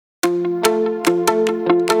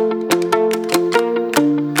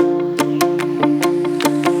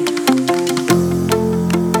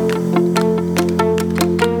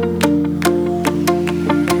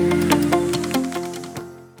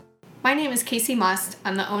Casey Must.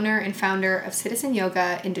 I'm the owner and founder of Citizen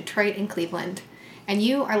Yoga in Detroit and Cleveland, and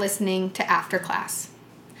you are listening to After Class.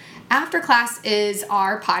 After Class is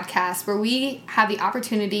our podcast where we have the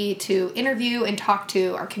opportunity to interview and talk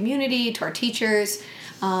to our community, to our teachers,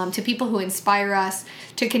 to people who inspire us,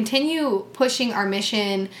 to continue pushing our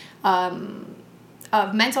mission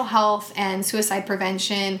of mental health and suicide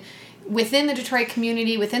prevention within the Detroit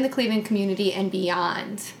community, within the Cleveland community, and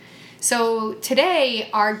beyond. So today,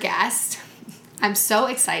 our guest, I'm so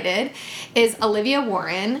excited, is Olivia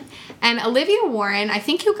Warren. And Olivia Warren, I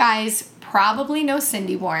think you guys probably know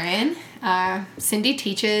Cindy Warren. Cindy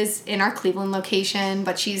teaches in our Cleveland location,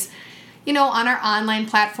 but she's, on our online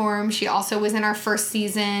platform. She also was in our first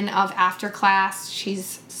season of After Class.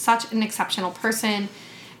 She's such an exceptional person.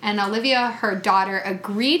 And Olivia, her daughter,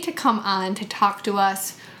 agreed to come on to talk to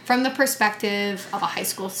us from the perspective of a high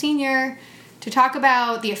school senior, to talk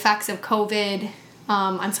about the effects of COVID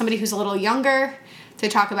on somebody who's a little younger, to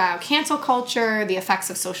talk about cancel culture, the effects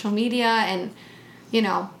of social media, and,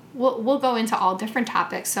 we'll go into all different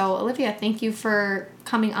topics. So, Olivia, thank you for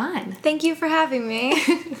coming on. Thank you for having me.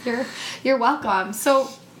 You're welcome. So,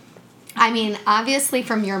 obviously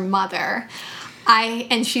from your mother,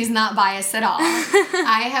 and she's not biased at all,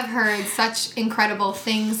 I have heard such incredible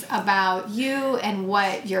things about you and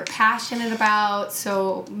what you're passionate about.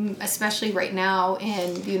 So, especially right now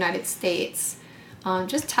in the United States,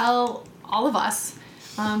 just tell all of us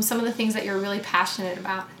some of the things that you're really passionate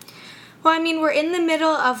about. Well, we're in the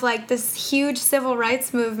middle of this huge civil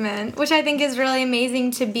rights movement, which I think is really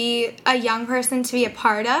amazing to be a young person to be a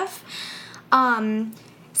part of.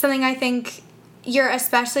 Something I think you're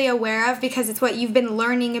especially aware of because it's what you've been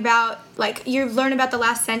learning about. You learn about the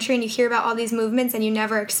last century and you hear about all these movements and you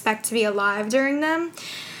never expect to be alive during them.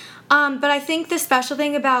 But I think the special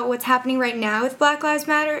thing about what's happening right now with Black Lives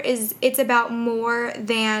Matter is it's about more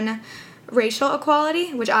than racial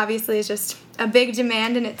equality, which obviously is just a big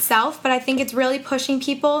demand in itself. But I think it's really pushing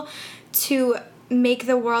people to make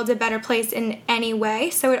the world a better place in any way.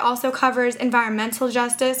 So it also covers environmental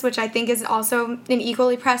justice, which I think is also an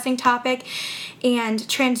equally pressing topic, and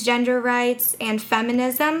transgender rights and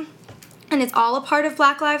feminism. And it's all a part of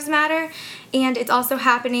Black Lives Matter. And it's also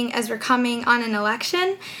happening as we're coming on an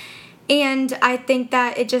election. And I think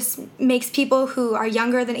that it just makes people who are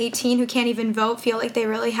younger than 18, who can't even vote, feel like they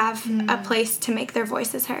really have a place to make their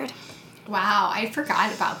voices heard. Wow, I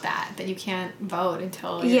forgot about that you can't vote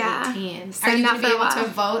until you're 18. So are you going to be able to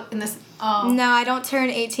vote in this? Oh. No, I don't turn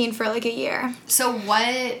 18 for a year. So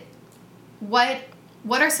what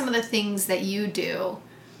are some of the things that you do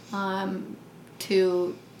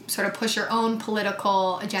to sort of push your own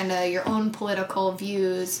political agenda, your own political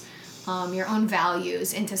views, your own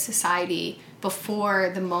values into society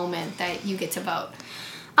before the moment that you get to vote?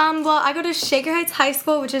 Well, I go to Shaker Heights High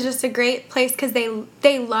School, which is just a great place because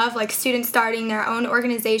they love students starting their own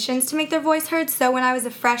organizations to make their voice heard. So when I was a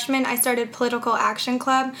freshman, I started Political Action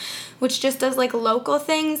Club, which just does local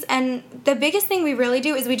things. And the biggest thing we really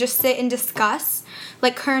do is we just sit and discuss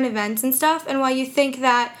current events and stuff. And while you think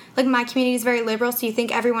that my community is very liberal, so you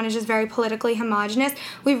think everyone is just very politically homogenous,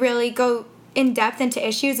 we really go in depth into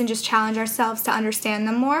issues and just challenge ourselves to understand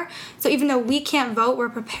them more. So even though we can't vote, we're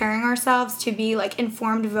preparing ourselves to be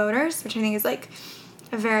informed voters, which I think is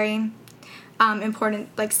a very important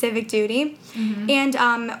civic duty. Mm-hmm.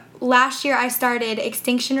 And last year I started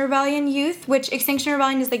Extinction Rebellion Youth, which Extinction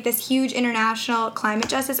Rebellion is this huge international climate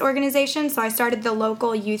justice organization. So I started the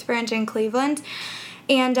local youth branch in Cleveland.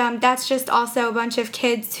 And that's just also a bunch of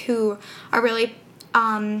kids who are really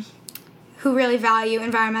who really value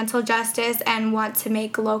environmental justice and want to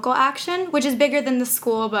make local action, which is bigger than the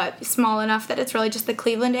school, but small enough that it's really just the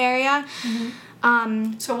Cleveland area.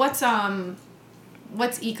 Mm-hmm. So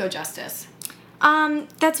what's eco-justice?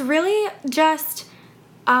 That's really just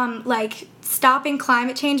stopping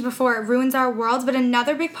climate change before it ruins our worlds. But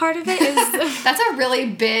another big part of it is that's a really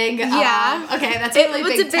big that's a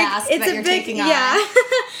really big task that you're taking on.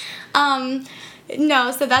 Yeah. No,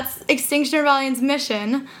 so that's Extinction Rebellion's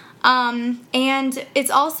mission. And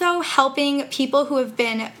it's also helping people who have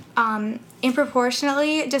been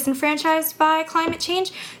disproportionately disenfranchised by climate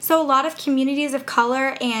change. So a lot of communities of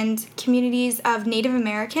color and communities of Native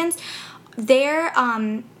Americans, they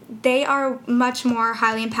are much more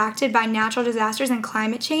highly impacted by natural disasters and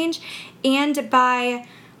climate change, and by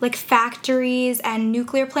factories and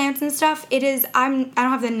nuclear plants and stuff. I don't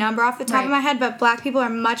have the number off the top of my head, but Black people are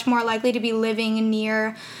much more likely to be living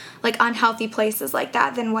near unhealthy places like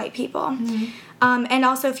that than white people. Mm-hmm. And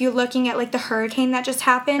also, if you're looking at the hurricane that just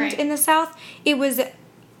happened in the South, it was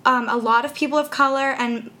a lot of people of color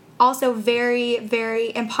and also very,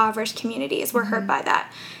 very impoverished communities were hurt by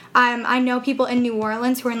that. I know people in New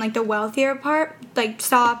Orleans who are in, like, the wealthier part, like,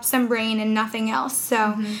 saw some rain and nothing else.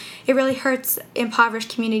 So it really hurts impoverished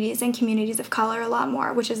communities and communities of color a lot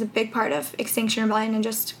more, which is a big part of Extinction Rebellion and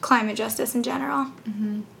just climate justice in general.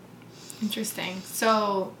 Interesting.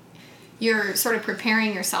 So you're sort of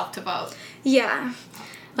preparing yourself to vote. Yeah.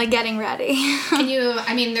 Like, getting ready.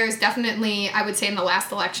 There's definitely, I would say in the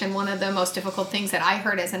last election, one of the most difficult things that I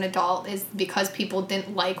heard as an adult is because people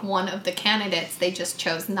didn't like one of the candidates, they just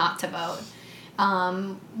chose not to vote.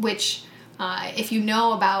 Which, if you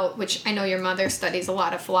know about, which I know your mother studies a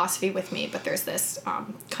lot of philosophy with me, but there's this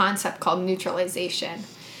concept called neutralization.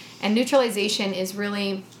 And neutralization is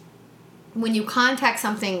really when you contact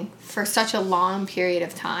something for such a long period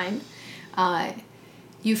of time,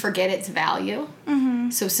 you forget its value.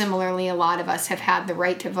 So similarly, a lot of us have had the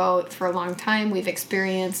right to vote for a long time. We've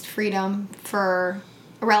experienced freedom, for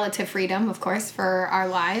relative freedom, of course, for our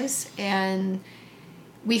lives. And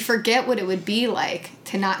we forget what it would be like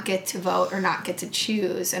to not get to vote or not get to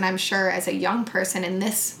choose. And I'm sure as a young person in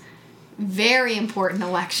this very important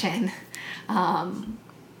election, sort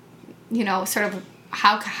of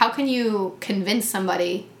how can you convince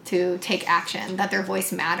somebody to take action, that their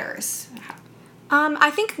voice matters?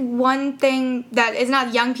 I think one thing that is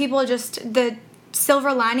not young people, just the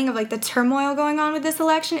silver lining of, like, the turmoil going on with this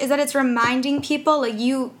election is that it's reminding people, like,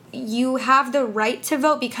 you have the right to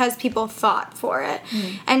vote because people fought for it.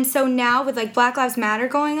 And so now with, like, Black Lives Matter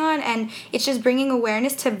going on, and it's just bringing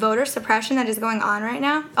awareness to voter suppression that is going on right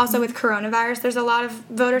now. Also with coronavirus, there's a lot of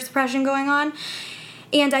voter suppression going on.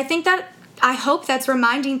 And I hope that's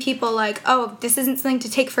reminding people, like, oh, this isn't something to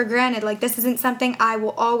take for granted. Like, this isn't something I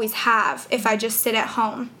will always have if I just sit at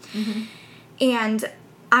home. And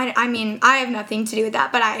I have nothing to do with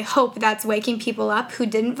that, but I hope that's waking people up who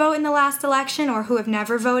didn't vote in the last election or who have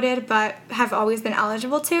never voted but have always been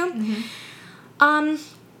eligible to.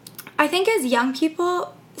 I think as young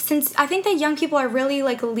people, since I think that young people are really,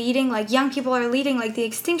 like, leading the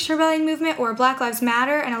Extinction Rebellion movement or Black Lives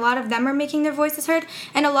Matter, and a lot of them are making their voices heard,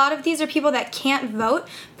 and a lot of these are people that can't vote,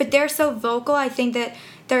 but they're so vocal. I think that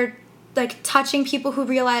they're, like, touching people who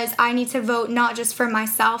realize I need to vote not just for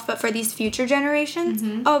myself, but for these future generations.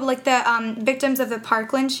 Like the victims of the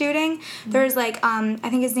Parkland shooting. There's, like, I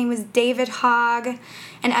think his name was David Hogg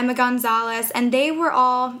and Emma Gonzalez, and they were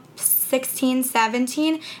all 16,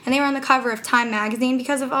 17, and they were on the cover of Time magazine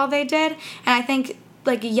because of all they did. And I think,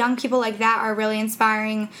 like, young people like that are really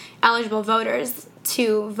inspiring eligible voters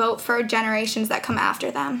to vote for generations that come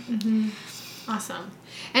after them. Awesome.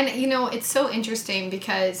 And, it's so interesting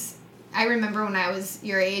because I remember when I was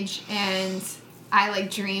your age and I,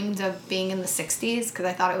 like, dreamed of being in the 60s because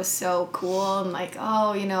I thought it was so cool and, like, it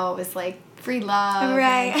was, like, free love.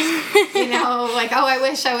 Right. And, like, I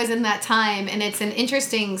wish I was in that time. And it's an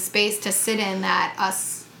interesting space to sit in that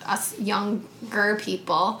us younger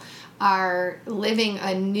people are living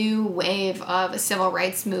a new wave of a civil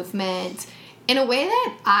rights movement in a way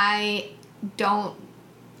that I don't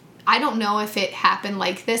know if it happened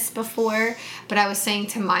like this before, but I was saying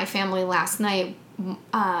to my family last night,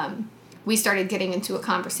 we started getting into a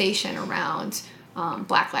conversation around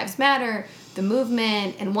Black Lives Matter, the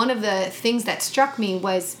movement, and one of the things that struck me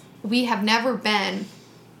was we have never been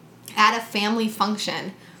at a family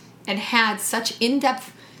function and had such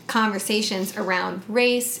in-depth conversations around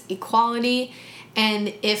race, equality,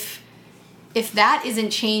 and if that isn't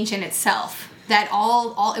change in itself, that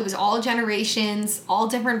it was all generations, all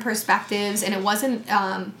different perspectives, and it wasn't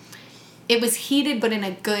it was heated, but in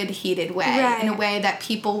a good heated way, in a way that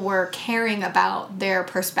people were caring about their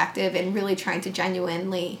perspective and really trying to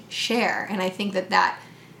genuinely share. And I think that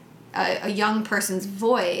a young person's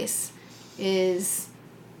voice is,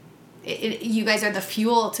 you guys are the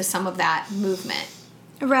fuel to some of that movement.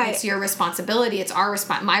 Right. It's your responsibility. It's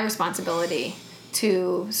my responsibility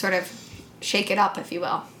to sort of shake it up, if you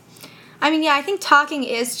will. I think talking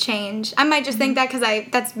is change. I might just think that because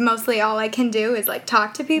that's mostly all I can do is, like,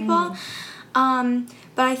 talk to people. But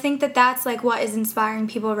I think that's, like, what is inspiring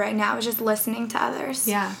people right now is just listening to others.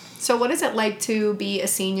 Yeah. So what is it like to be a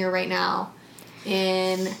senior right now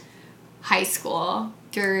in high school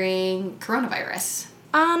during coronavirus?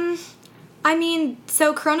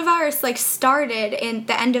 So coronavirus, like, started in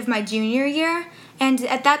the end of my junior year. And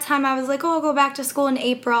at that time, I was like, I'll go back to school in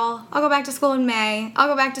April. I'll go back to school in May. I'll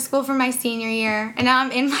go back to school for my senior year. And now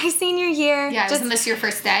I'm in my senior year. Yeah, isn't this your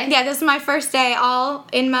first day? Yeah, this is my first day, all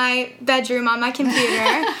in my bedroom on my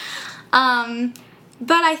computer.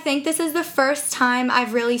 But I think this is the first time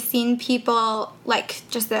I've really seen people, like,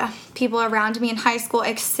 just the people around me in high school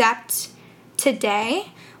accept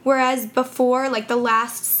today Whereas before, like the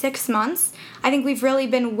last 6 months, I think we've really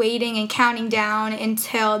been waiting and counting down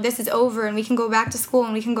until this is over and we can go back to school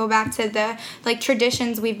and we can go back to the like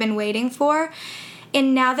traditions we've been waiting for.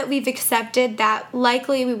 And now that we've accepted that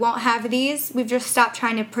likely we won't have these, we've just stopped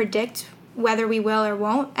trying to predict whether we will or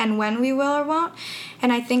won't and when we will or won't.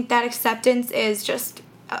 And I think that acceptance is just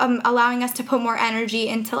allowing us to put more energy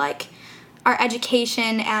into like our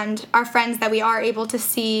education and our friends that we are able to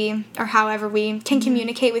see, or however we can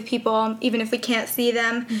communicate with people even if we can't see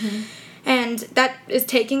them. And that is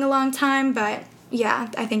taking a long time, but yeah,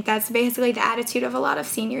 I think that's basically the attitude of a lot of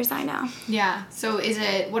seniors I know. Yeah. So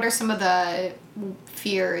what are some of the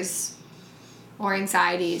fears or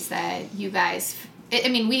anxieties that you guys, I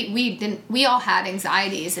mean, we all had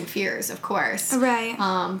anxieties and fears, of course. Right.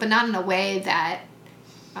 But not in a way that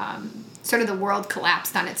sort of the world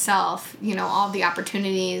collapsed on itself. You know, all the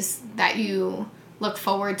opportunities that you look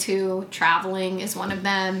forward to, traveling is one of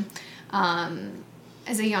them.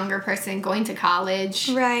 As a younger person, going to college,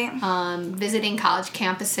 right, visiting college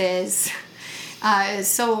campuses.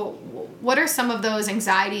 So what are some of those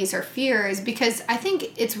anxieties or fears? Because I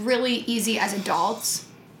think it's really easy as adults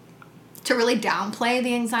to really downplay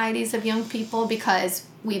the anxieties of young people because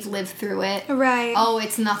we've lived through it. Right. Oh,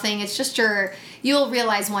 it's nothing. It's just you'll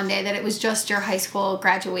realize one day that it was just your high school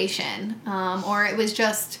graduation, or it was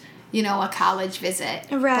just, a college visit.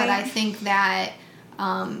 Right. But I think that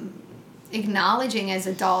acknowledging as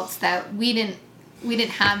adults that we didn't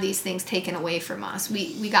have these things taken away from us.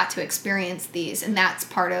 We got to experience these, and that's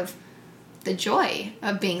part of the joy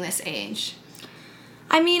of being this age.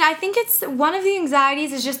 I mean, I think it's one of the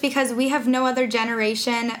anxieties is just because we have no other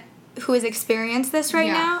generation who has experienced this right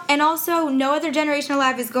now, and also no other generation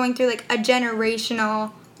alive is going through like a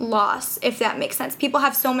generational loss, if that makes sense. People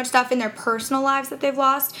have so much stuff in their personal lives that they've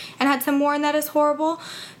lost and had to mourn that is horrible.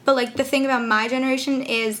 But like the thing about my generation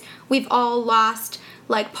is we've all lost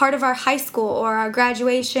like part of our high school or our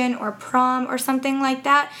graduation or prom or something like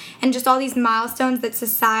that, and just all these milestones that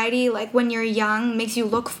society, like when you're young, makes you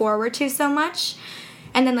look forward to so much.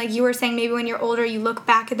 And then like you were saying, maybe when you're older you look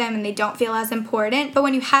back at them and they don't feel as important, but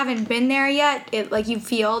when you haven't been there yet, it like you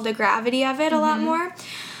feel the gravity of it a lot more.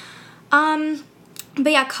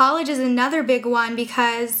 But yeah, college is another big one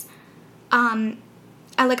because I'm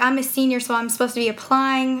a senior, so I'm supposed to be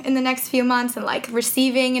applying in the next few months and like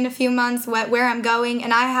receiving in a few months where I'm going,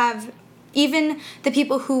 and I have even the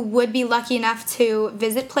people who would be lucky enough to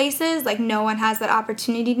visit places, like no one has that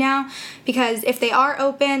opportunity now, because if they are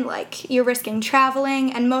open, like you're risking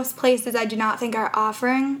traveling, and most places I do not think are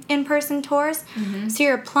offering in-person tours. So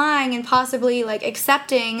you're applying and possibly like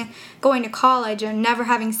accepting going to college and never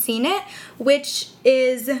having seen it, which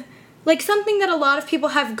is like something that a lot of people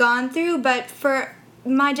have gone through, but for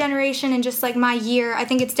my generation and just like my year, I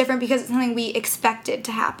think it's different because it's something we expected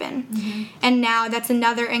to happen. And now that's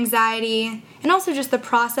another anxiety. And also just the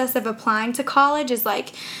process of applying to college is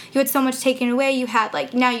like you had so much taken away. You had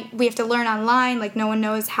like now we have to learn online, like no one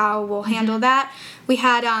knows how we'll handle that. We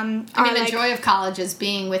had the joy of college is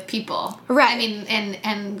being with people. Right. I mean,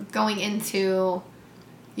 and going into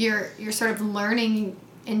you're sort of learning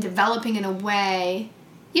and developing in a way,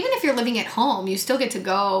 even if you're living at home, you still get to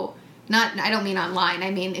go. I don't mean online.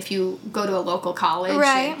 I mean, if you go to a local college,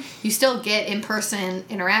 right, you still get in-person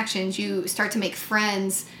interactions. You start to make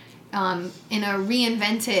friends in a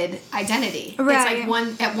reinvented identity. Right. It's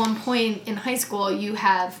like at one point in high school, you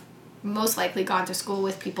have most likely gone to school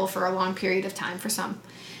with people for a long period of time for some.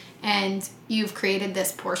 And you've created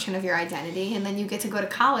this portion of your identity. And then you get to go to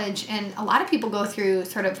college. And a lot of people go through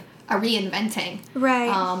sort of a reinventing. Right.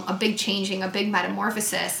 A big changing, a big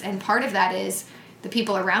metamorphosis. And part of that is the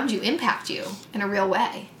people around you impact you in a real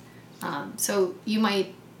way. So you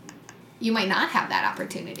might not have that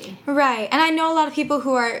opportunity. Right. And I know a lot of people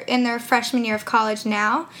who are in their freshman year of college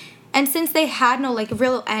now, and since they had no like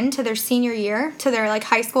real end to their senior year, to their like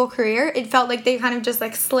high school career, it felt like they kind of just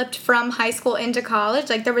like slipped from high school into college.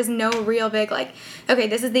 Like there was no real big like, okay,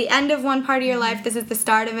 this is the end of one part of your life, this is the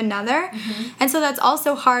start of another. And so that's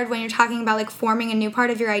also hard when you're talking about like forming a new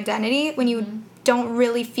part of your identity, when you don't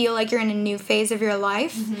really feel like you're in a new phase of your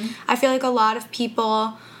life. I feel like a lot of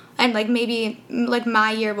people, and like maybe like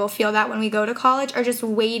my year will feel that when we go to college, are just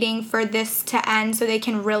waiting for this to end so they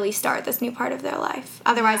can really start this new part of their life.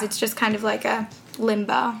 Otherwise it's just kind of like a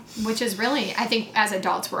limbo. Which is really, I think as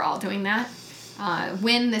adults we're all doing that.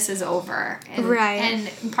 When this is over. And, right.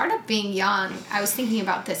 And part of being young, I was thinking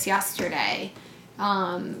about this yesterday.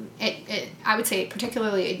 I would say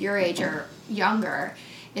particularly at your age or younger,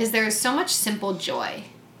 is there's so much simple joy.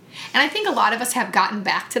 And I think a lot of us have gotten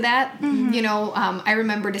back to that. I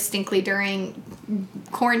remember distinctly during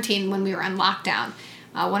quarantine when we were on lockdown,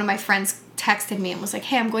 one of my friends texted me and was like,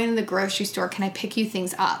 hey, I'm going to the grocery store. Can I pick you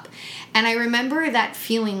things up? And I remember that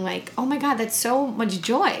feeling like, oh my God, that's so much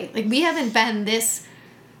joy. Like, we haven't been this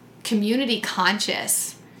community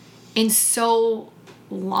conscious in so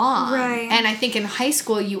long. Right. And I think in high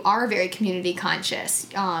school, you are very community conscious.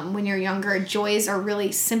 When you're younger, joys are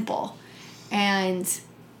really simple. And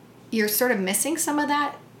you're sort of missing some of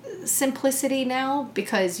that simplicity now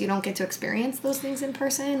because you don't get to experience those things in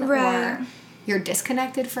person. Right. Or you're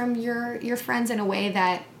disconnected from your friends in a way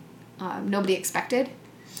that nobody expected.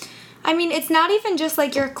 I mean, it's not even just,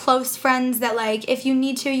 like, your close friends that, like, if you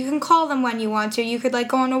need to, you can call them when you want to. You could, like,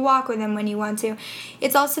 go on a walk with them when you want to.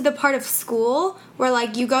 It's also the part of school where,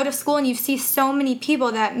 like, you go to school and you see so many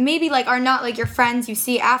people that maybe, like, are not, like, your friends you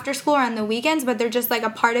see after school or on the weekends, but they're just, like, a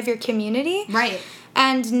part of your community. Right.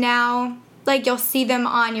 And now, like, you'll see them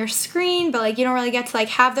on your screen, but, like, you don't really get to, like,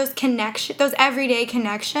 have those those everyday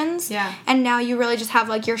connections. Yeah. And now you really just have,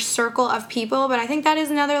 like, your circle of people. But I think that is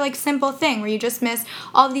another, like, simple thing where you just miss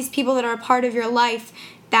all of these people that are a part of your life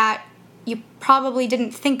that you probably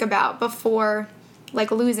didn't think about before, like,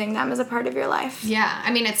 losing them as a part of your life. Yeah.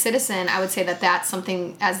 I mean, at Citizen, I would say that that's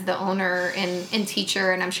something as the owner and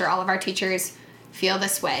teacher, and I'm sure all of our teachers feel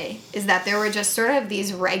this way, is that there were just sort of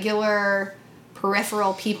these regular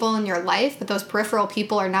peripheral people in your life, but those peripheral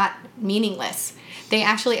people are not meaningless. They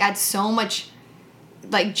actually add so much,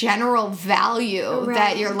 like, general value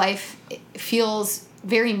that your life feels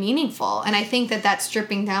very meaningful. And I think that that's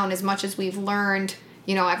stripping down as much as we've learned,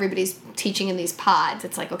 you know, everybody's teaching in these pods.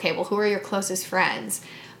 It's like, okay, well, who are your closest friends?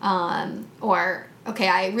 Or, okay,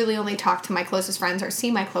 I really only talk to my closest friends or see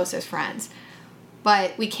my closest friends.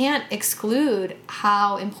 But we can't exclude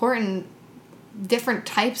how important different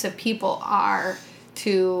types of people are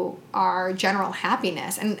to our general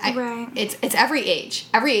happiness. And it's every age.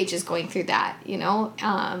 Every age is going through that, you know?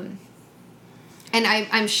 And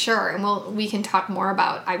I'm sure, and we can talk more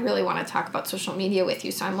about, I really want to talk about social media with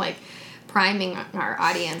you, so I'm, like, priming our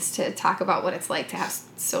audience to talk about what it's like to have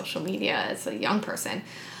social media as a young person.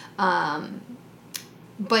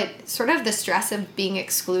 But sort of the stress of being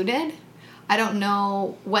excluded, I don't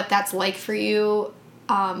know what that's like for you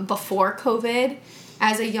before COVID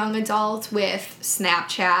as a young adult with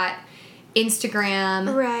Snapchat,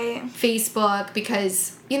 Instagram, Facebook,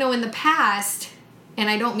 because, you know, in the past, and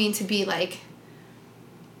I don't mean to be, like,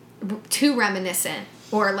 too reminiscent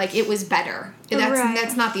or, like, it was better.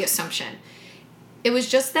 That's not the assumption. It was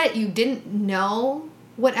just that you didn't know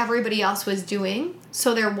what everybody else was doing,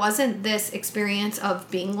 so there wasn't this experience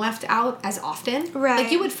of being left out as often.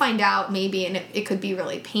 Like, you would find out maybe, and it could be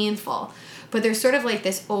really painful. But there's sort of, like,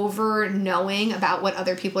 this over-knowing about what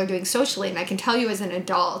other people are doing socially. And I can tell you as an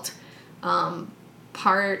adult,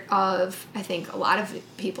 part of, I think, a lot of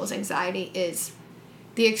people's anxiety is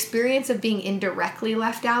the experience of being indirectly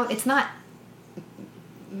left out. It's not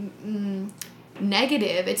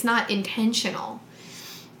negative. It's not intentional.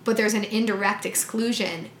 But there's an indirect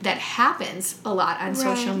exclusion that happens a lot on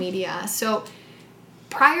social media. So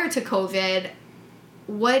prior to COVID,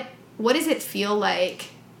 what does it feel like?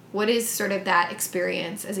 What is sort of that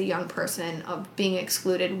experience as a young person of being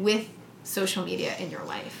excluded with social media in your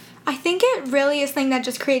life? I think it really is something that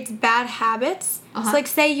just creates bad habits. So, like,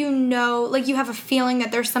 say you know, like, you have a feeling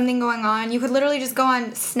that there's something going on. You could literally just go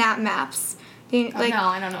on Snap Maps. No,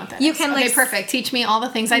 I don't know what that is. Can, okay, perfect. Teach me all the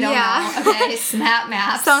things I don't know. Okay, Snap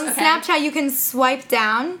Maps. So on Snapchat, you can swipe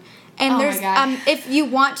down. And there's if you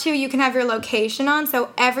want to, you can have your location on,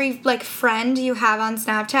 so every, like, friend you have on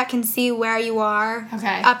Snapchat can see where you are,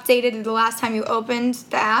 updated the last time you opened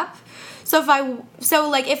the app. So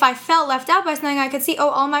if I felt left out by something, I could see,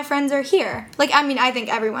 all my friends are here. Like, I mean, I think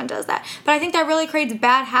everyone does that, but I think that really creates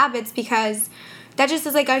bad habits because that just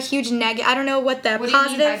is, like, a huge negative. I don't know what the positive. What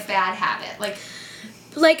do you mean by bad habit? Like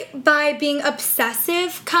by being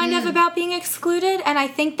obsessive kind of about being excluded. And I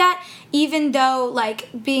think that even though, like,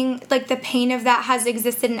 being, like, the pain of that has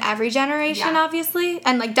existed in every generation, obviously,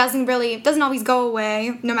 and, like, doesn't always go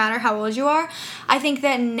away no matter how old you are, I think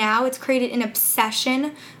that now it's created an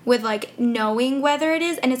obsession with, like, knowing whether it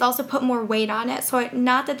is, and it's also put more weight on it. So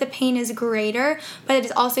not that the pain is greater, but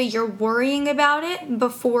it's also you're worrying about it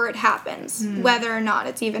before it happens, whether or not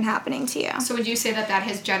it's even happening to you. So would you say that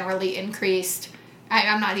has generally increased?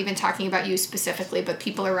 I'm not even talking about you specifically, but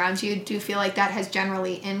people around you, do you feel like that has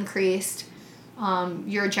generally increased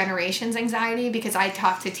your generation's anxiety? Because I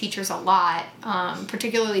talk to teachers a lot,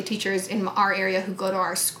 particularly teachers in our area who go to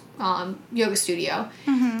our yoga studio,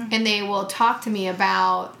 and they will talk to me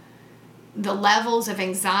about the levels of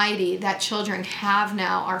anxiety that children have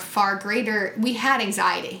now are far greater. We had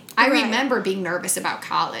anxiety. I remember being nervous about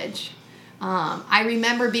college. I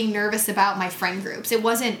remember being nervous about my friend groups. It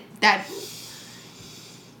wasn't that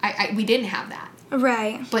we didn't have that.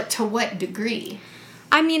 Right. But to what degree?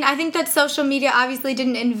 I mean, I think that social media obviously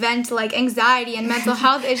didn't invent, like, anxiety and mental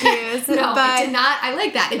health issues. No, but it did not. I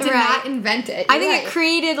like that. It did not invent it. I think it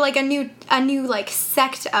created, like, a new like,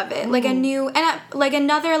 sect of it. Like, a new, and, like,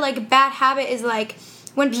 another, like, bad habit is, like,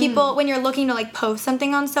 when people, when you're looking to, like, post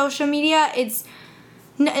something on social media, it's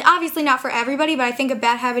obviously not for everybody, but I think a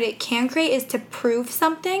bad habit it can create is to prove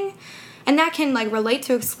something. And that can, like, relate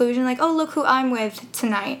to exclusion. Like, oh, look who I'm with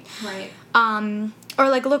tonight. Right. Or,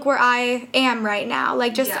 like, look where I am right now.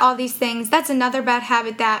 Like, just all these things. That's another bad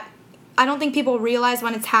habit that I don't think people realize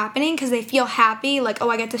when it's happening because they feel happy, like, oh,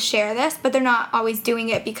 I get to share this. But they're not always doing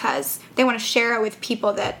it because they want to share it with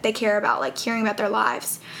people that they care about, like, hearing about their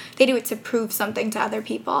lives. They do it to prove something to other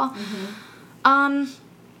people. And,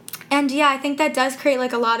 yeah, I think that does create,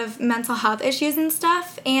 like, a lot of mental health issues and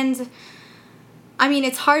stuff. And I mean,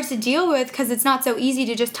 it's hard to deal with because it's not so easy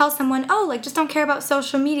to just tell someone, oh, like, just don't care about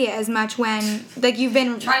social media as much when, like, you've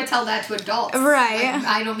been... Try to tell that to adults. Right. Like,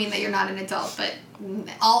 I don't mean that you're not an adult, but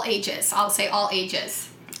all ages. I'll say all ages.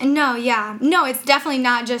 No, yeah. No, it's definitely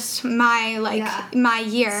not just my, like, my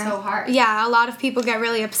year. So hard. Yeah, a lot of people get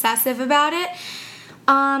really obsessive about it.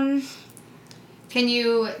 Can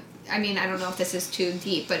you... I mean, I don't know if this is too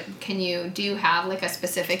deep, but do you have, like, a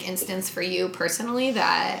specific instance for you personally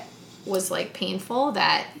that was, like, painful,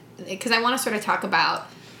 that, because I want to sort of talk about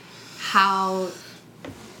how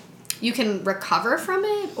you can recover from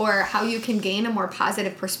it or how you can gain a more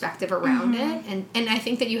positive perspective around it, and I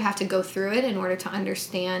think that you have to go through it in order to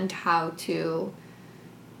understand how to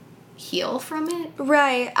heal from it.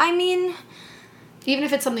 Right. I mean, even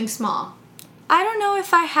if it's something small. I don't know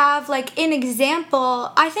if I have, like, an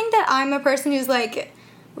example. I think that I'm a person who's, like,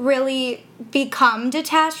 really become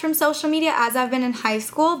detached from social media as I've been in high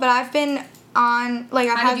school, but I've been on, like,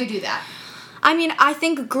 How did you do that? I mean, I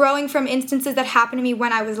think growing from instances that happened to me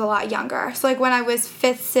when I was a lot younger. So, like, when I was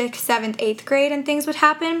 5th, 6th, 7th, 8th grade and things would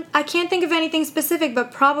happen. I can't think of anything specific,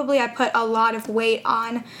 but probably I put a lot of weight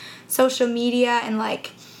on social media and,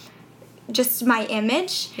 like, just my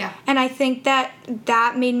image. Yeah. And I think that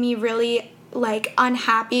made me really, like,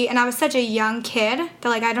 unhappy. And I was such a young kid that,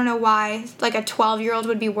 like, I don't know why, like, a 12-year-old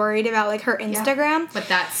would be worried about, like, her Instagram. Yeah, but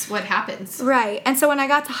that's what happens. Right. And so when I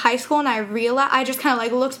got to high school and I realized, I just kind of,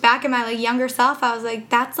 like, looked back at my, like, younger self. I was like,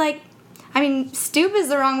 that's, like, I mean, stupid is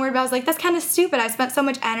the wrong word, but I was like, that's kind of stupid. I spent so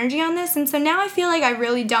much energy on this. And so now I feel like I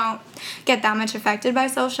really don't get that much affected by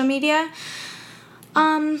social media.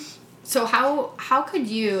 So how could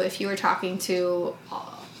you, if you were talking to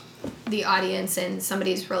the audience and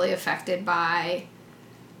somebody's really affected by,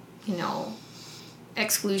 you know,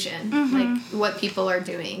 exclusion, like what people are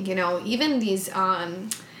doing, you know, even these,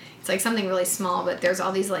 it's like something really small, but there's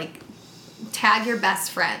all these, like, tag your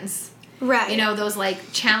best friends. Right. You know, those,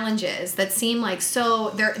 like, challenges that seem like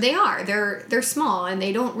they're small and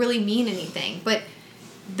they don't really mean anything, but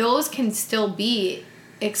those can still be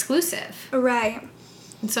exclusive. Right.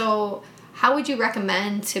 So how would you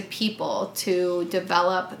recommend to people to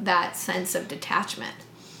develop that sense of detachment?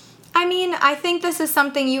 I mean, I think this is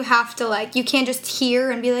something you have to, like, you can't just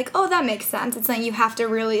hear and be like, oh, that makes sense. It's something you have to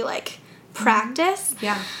really, like, practice.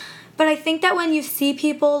 Yeah. But I think that when you see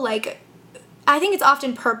people, like, I think it's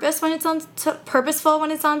often purposeful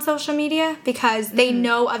when it's on social media because they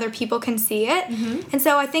know other people can see it. And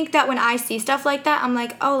so I think that when I see stuff like that, I'm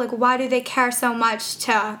like, oh, like, why do they care so much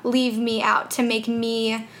to leave me out, to make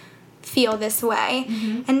me feel this way?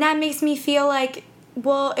 And that makes me feel like,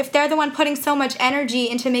 well, if they're the one putting so much energy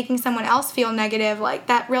into making someone else feel negative, like,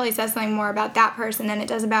 that really says something more about that person than it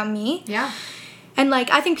does about me. Yeah. And,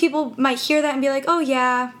 like, I think people might hear that and be like, oh,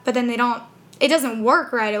 yeah, but then it doesn't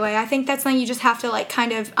work right away. I think that's something you just have to, like,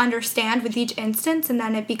 kind of understand with each instance, and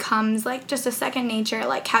then it becomes, like, just a second nature,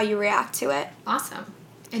 like, how you react to it. Awesome.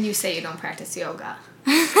 And you say you don't practice yoga.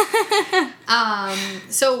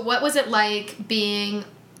 So what was it like being...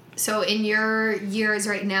 So in your years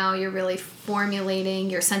right now, you're really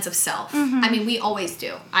formulating your sense of self. I mean, we always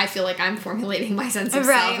do. I feel like I'm formulating my sense of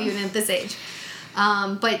self even at this age.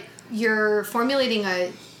 But you're formulating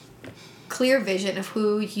a clear vision of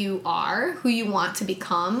who you are, who you want to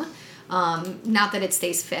become, not that it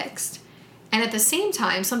stays fixed. And at the same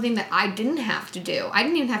time, something that I didn't have to do. I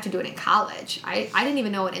didn't even have to do it in college. I didn't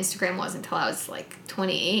even know what Instagram was until I was, like,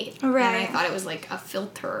 28. Right. And I thought it was, like, a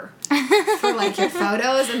filter for, like, your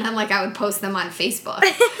photos. And then, like, I would post them on Facebook.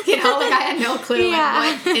 You know, like, I had no clue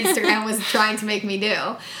like, what Instagram was trying to make me do.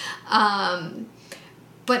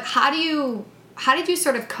 But how did you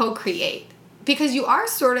sort of co-create? Because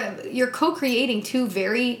you're co-creating two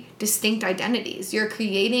very distinct identities. You're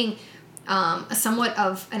creating somewhat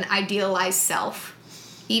of an idealized self,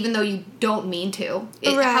 even though you don't mean to.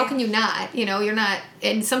 Right. How can you not? You know, you're not,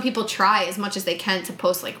 and some people try as much as they can to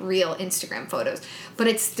post like real Instagram photos, but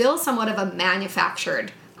it's still somewhat of a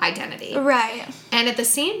manufactured identity. Right. And at the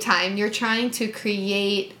same time, you're trying to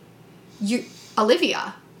create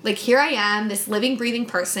Olivia. Like, here I am, this living, breathing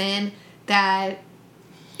person that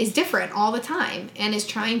is different all the time and is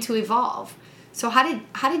trying to evolve. So how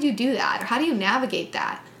did you do that? Or how do you navigate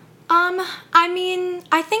that? I mean,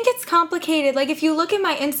 I think it's complicated. Like, if you look at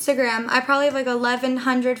my Instagram, I probably have like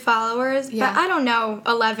 1,100 followers, but I don't know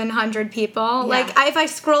 1,100 people. Yeah. Like, if I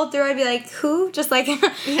scrolled through, I'd be like, who? Just like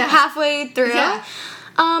halfway through. Yeah.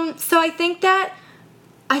 So I think that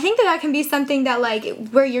can be something that, like,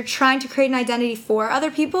 where you're trying to create an identity for other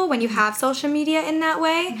people when you have social media in that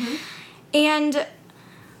way. Mm-hmm. And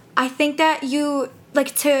I think that you,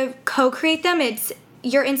 like, to co-create them, it's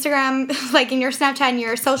your Instagram, like, in your Snapchat and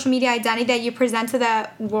your social media identity that you present to the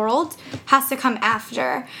world has to come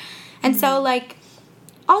after. And so, like,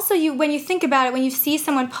 also, when you think about it, when you see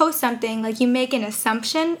someone post something, like, you make an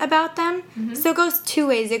assumption about them. Mm-hmm. So it goes two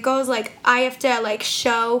ways. It goes, like, I have to, like,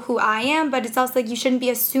 show who I am, but it's also, like, you shouldn't be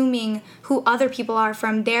assuming who other people are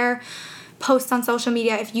from their posts on social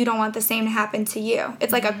media if you don't want the same to happen to you.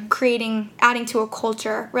 It's like adding to a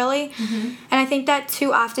culture, really. Mm-hmm. And I think that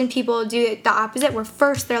too often people do the opposite, where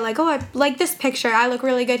first they're like, oh, I like this picture, I look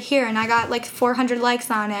really good here, and I got like 400 likes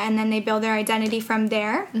on it, and then they build their identity from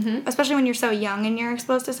there. Mm-hmm. Especially when you're so young and you're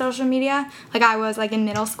exposed to social media, like I was, like, in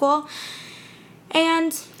middle school.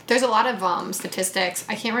 And there's a lot of statistics.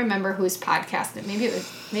 I can't remember whose podcast it. Maybe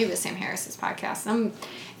it was Sam Harris's podcast.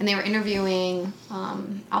 And they were interviewing.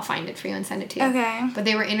 I'll find it for you and send it to you. Okay. But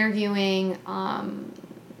they were interviewing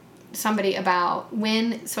somebody about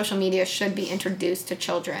when social media should be introduced to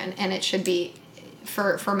children, and it should be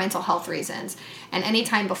for mental health reasons. And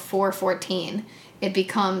anytime before 14, it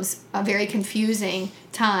becomes a very confusing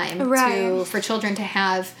time for children to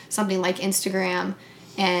have something like Instagram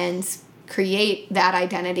and create that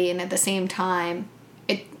identity, and at the same time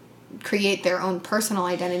create their own personal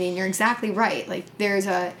identity. And you're exactly right. Like,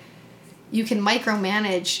 you can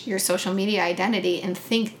micromanage your social media identity and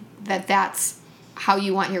think that that's how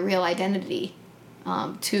you want your real identity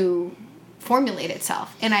to formulate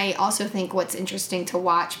itself. And I also think what's interesting to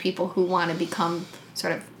watch people who want to become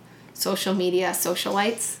sort of social media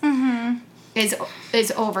socialites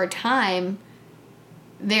is over time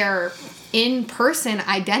their in-person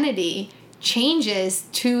identity changes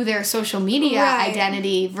to their social media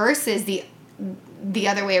identity versus the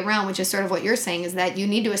other way around, which is sort of what you're saying, is that you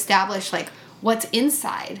need to establish, like, what's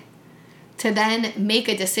inside to then make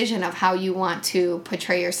a decision of how you want to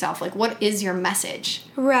portray yourself. Like, what is your message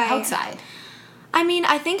outside? I mean,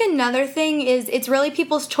 I think another thing is it's really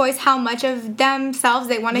people's choice how much of themselves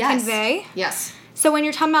they want to convey. Yes. So when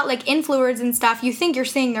you're talking about, like, influencers and stuff, you think you're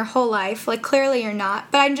seeing their whole life. Like, clearly you're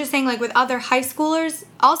not. But I'm just saying, like, with other high schoolers,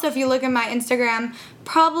 also if you look at my Instagram,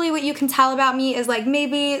 probably what you can tell about me is, like,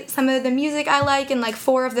 maybe some of the music I like and, like,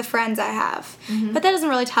 4 of the friends I have. Mm-hmm. But that doesn't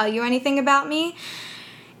really tell you anything about me.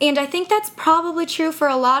 And I think that's probably true for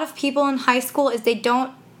a lot of people in high school, is they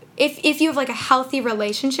don't, if you have, like, a healthy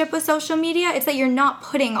relationship with social media, it's that you're not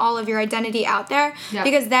putting all of your identity out there. Yep.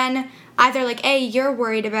 Because then either, like, A, you're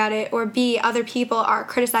worried about it, or B, other people are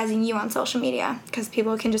criticizing you on social media, because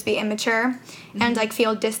people can just be immature and, like,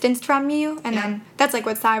 feel distanced from you, and then that's, like,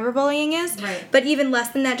 what cyberbullying is. Right. But even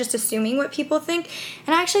less than that, just assuming what people think.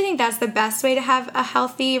 And I actually think that's the best way to have a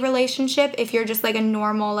healthy relationship if you're just, like, a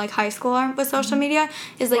normal, like, high schooler with social media,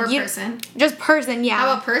 is, like, person. Just person, yeah.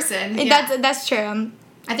 How about person? Yeah. That's true.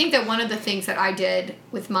 I think that one of the things that I did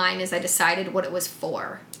with mine is I decided what it was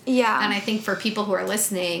for. Yeah. And I think for people who are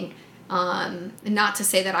listening, not to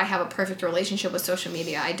say that I have a perfect relationship with social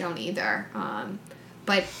media, I don't either.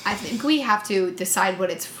 But I think we have to decide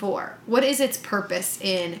what it's for. What is its purpose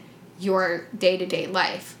in your day-to-day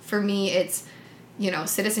life? For me, it's,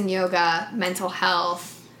 citizen yoga, mental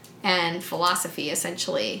health, and philosophy,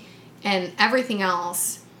 essentially. And everything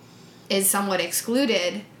else is somewhat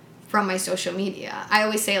excluded from my social media. I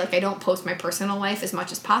always say, like, I don't post my personal life as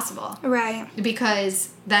much as possible. Right. Because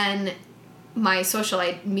then my social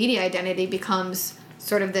media identity becomes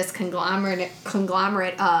sort of this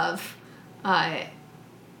conglomerate of,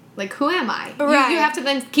 like, who am I? Right. You have to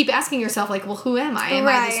then keep asking yourself, like, well, who am I? Am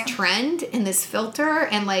I this trend and this filter?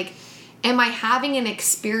 And, like, am I having an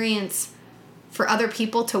experience for other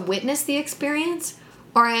people to witness the experience?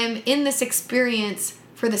 Or I am in this experience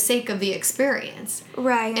for the sake of the experience.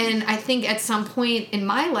 Right. And I think at some point in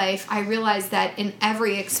my life, I realized that in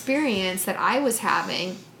every experience that I was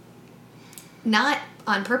having, not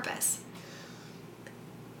on purpose,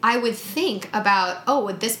 I would think about, oh,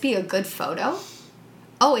 would this be a good photo?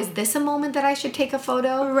 Oh, is this a moment that I should take a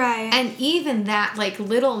photo? Right. And even that, like,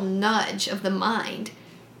 little nudge of the mind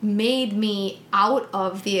made me out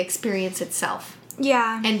of the experience itself.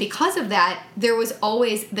 Yeah. And because of that, there was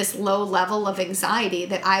always this low level of anxiety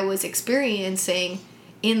that I was experiencing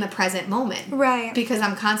in the present moment. Right. Because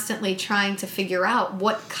I'm constantly trying to figure out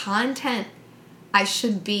what content I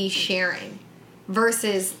should be sharing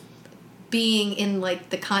versus being in, like,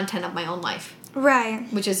 the content of my own life. Right.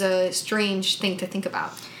 Which is a strange thing to think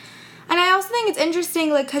about. And I also think it's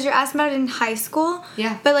interesting, like, because you're asking about it in high school.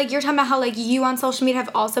 Yeah. But, like, you're talking about how, like, you on social media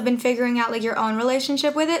have also been figuring out, like, your own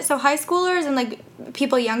relationship with it. So high schoolers and, like,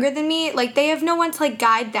 people younger than me, like, they have no one to, like,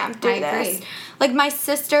 guide them through this. Agree. Like, my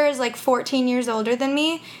sister is, like, 14 years older than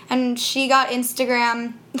me, and she got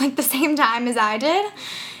Instagram, like, the same time as I did.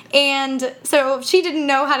 And so she didn't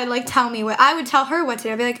know how to, like, tell me what. I would tell her what to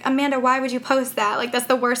do. I'd be like, Amanda, why would you post that? Like, that's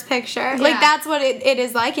the worst picture. Yeah. Like, that's what it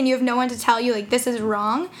is like, and you have no one to tell you, like, this is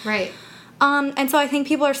wrong. Right. And so I think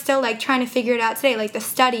people are still, like, trying to figure it out today. Like, the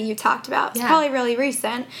study you talked about. It's probably really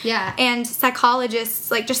recent. Yeah. And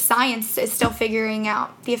psychologists, like, just science is still figuring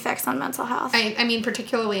out the effects on mental health. I mean,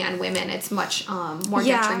 particularly on women, it's much more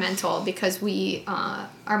detrimental because we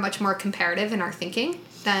are much more comparative in our thinking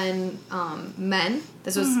than men.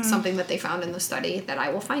 This was something that they found in the study that I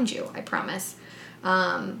will find you, I promise.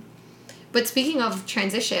 But speaking of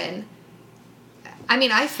transition, I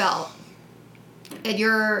mean, I felt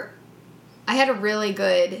I had a really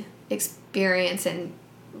good experience in,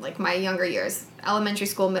 like, my younger years, elementary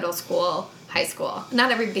school, middle school, high school.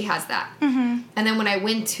 Not everybody has that. Mm-hmm. And then when I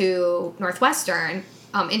went to Northwestern,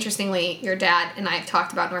 interestingly, your dad and I have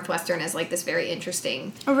talked about Northwestern as, like, this very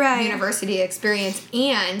interesting university experience.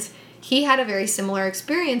 And he had a very similar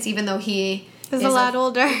experience, even though he is a lot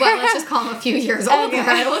older. Well, let's just call him a few years older.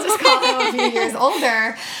 Okay. Let's just call him a few years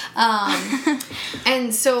older.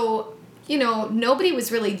 And so, you know, nobody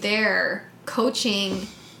was really there coaching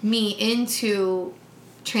me into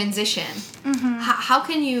transition. Mm-hmm. How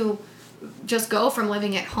can you just go from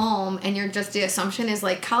living at home and the assumption is,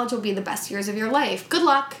 like, college will be the best years of your life. Good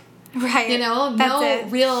luck. Right. You know, no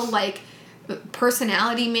real, like,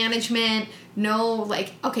 personality management, no,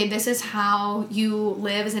 like, okay, this is how you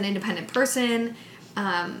live as an independent person.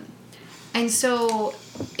 And so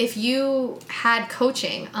if you had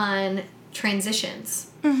coaching on transitions,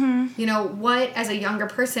 you know, what, as a younger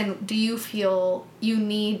person, do you feel you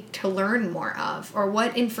need to learn more of? Or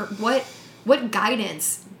what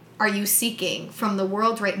guidance are you seeking from the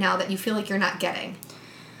world right now that you feel like you're not getting?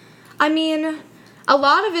 I mean, a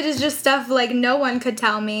lot of it is just stuff, like, no one could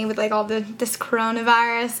tell me with, like, all this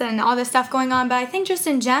coronavirus and all this stuff going on. But I think just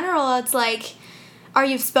in general, it's like, are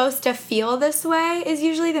you supposed to feel this way is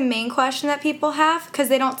usually the main question that people have because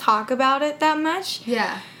they don't talk about it that much.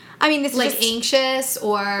 Yeah. I mean, this is like, just, anxious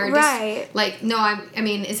or right. Just, like, no, I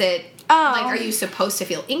mean, is it like, are you supposed to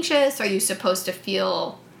feel anxious? Are you supposed to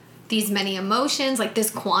feel these many emotions, like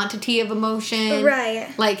this quantity of emotion?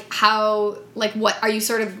 Right. Like, how, like, what are you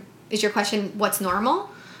sort of, is your question, what's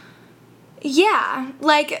normal? Yeah.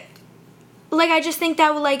 Like I just think that,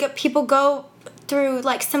 like, people go through,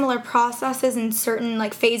 like, similar processes in certain,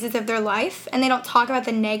 like, phases of their life, and they don't talk about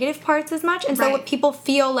the negative parts as much, and so people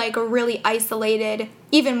feel, like, really isolated,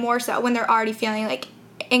 even more so when they're already feeling, like,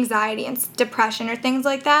 anxiety and depression or things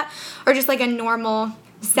like that, or just, like, a normal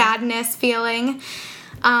sadness feeling,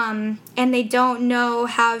 and they don't know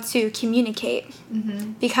how to communicate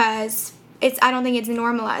because I don't think it's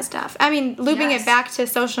normalized enough. I mean, looping it back to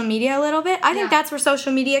social media a little bit, I think that's where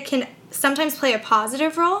social media can sometimes play a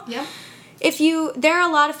positive role. Yeah. There are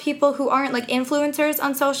a lot of people who aren't, like, influencers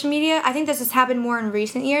on social media. I think this has happened more in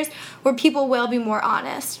recent years, where people will be more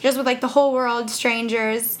honest, just with, like, the whole world,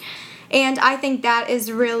 strangers. And I think that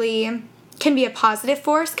is really, can be a positive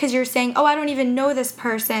force, because you're saying, oh, I don't even know this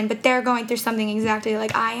person, but they're going through something exactly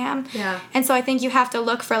like I am. Yeah. And so I think you have to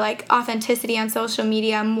look for, like, authenticity on social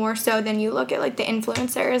media more so than you look at, like, the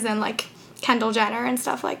influencers and, like, Kendall Jenner and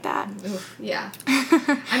stuff like that. Oof, yeah.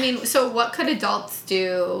 I mean, so what could adults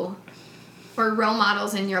do, or role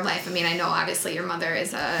models in your life? I mean, I know obviously your mother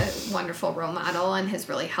is a wonderful role model and has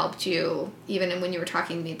really helped you, even when you were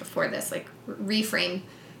talking to me before this, like, reframe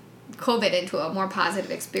COVID into a more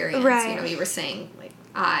positive experience. Right. You know, you were saying, like,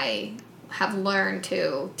 I have learned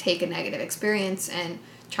to take a negative experience and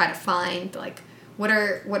try to find, like, what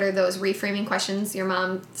are those reframing questions your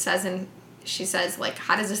mom says, and she says, like,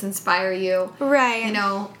 how does this inspire you? Right. You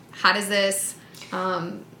know, how does this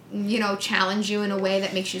you know, challenge you in a way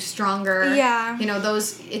that makes you stronger? Yeah. You know,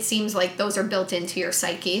 those, it seems like those are built into your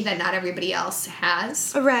psyche that not everybody else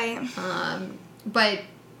has. Right. But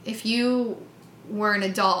if you were an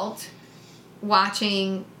adult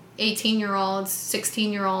watching 18-year-olds,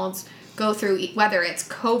 16-year-olds go through, whether it's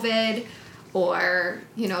COVID or,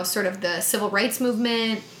 you know, sort of the civil rights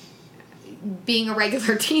movement, being a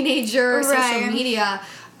regular teenager, social media,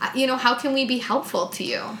 you know, how can we be helpful to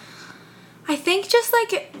you? I think just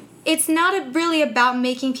like, it's not really about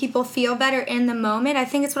making people feel better in the moment. I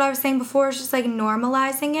think it's what I was saying before, it's just like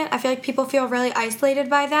normalizing it. I feel like people feel really isolated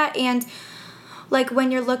by that. And like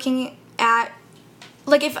when you're looking at,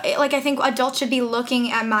 like if, like I think adults should be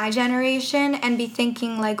looking at my generation and be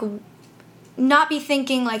thinking like, not be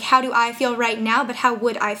thinking like, how do I feel right now, but how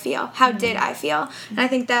would I feel? How did I feel? And I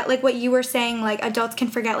think that like what you were saying, like adults can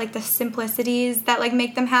forget like the simplicities that like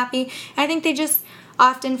make them happy. And I think they just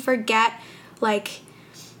often forget like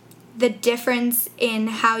the difference in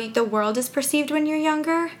how the world is perceived when you're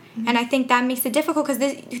younger. And I think that makes it difficult because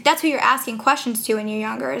that's who you're asking questions to when you're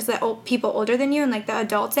younger, is the people older than you and like the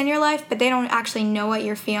adults in your life, but they don't actually know what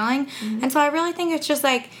you're feeling. And so I really think it's just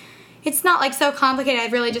like, it's not like so complicated. I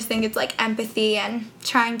really just think it's like empathy and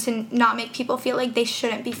trying to not make people feel like they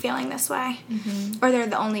shouldn't be feeling this way or they're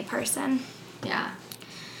the only person. Yeah.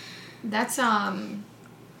 That's, I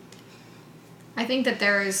think that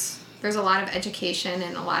there's a lot of education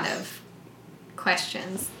and a lot of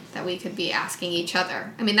questions that we could be asking each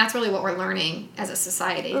other. I mean, that's really what we're learning as a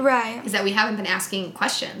society. Right. Is that we haven't been asking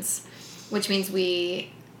questions, which means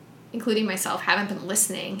we, including myself, haven't been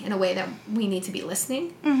listening in a way that we need to be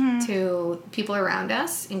listening to people around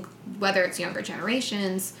us, whether it's younger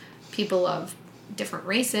generations, people of different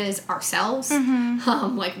races, ourselves.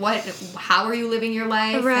 Like how are you living your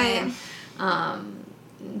life? Right. And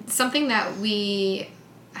something that we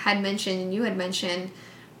had mentioned and you had mentioned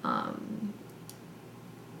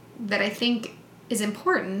that I think is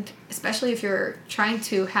important, especially if you're trying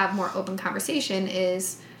to have more open conversation,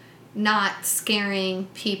 is not scaring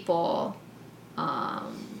people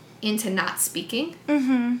into not speaking.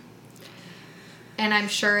 And I'm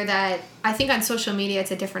sure that, I think on social media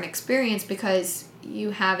it's a different experience because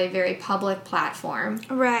you have a very public platform.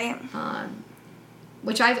 Right.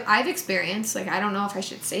 Which I've experienced. Like, I don't know if I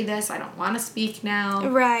should say this. I don't want to speak now.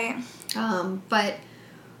 Right. But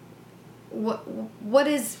what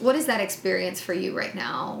is that experience for you right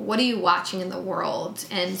now? What are you watching in the world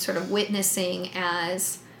and sort of witnessing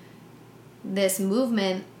as this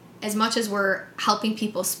movement? As much as we're helping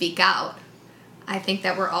people speak out, I think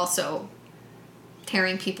that we're also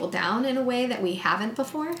tearing people down in a way that we haven't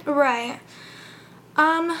before. Right.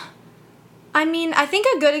 I mean, I think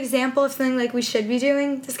a good example of something like we should be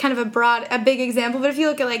doing, this is kind of a big example, but if you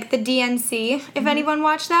look at like the DNC, if anyone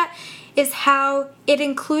watched that, is how it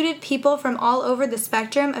included people from all over the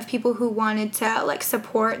spectrum of people who wanted to like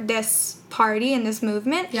support this party and this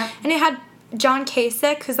movement. Yeah. And it had John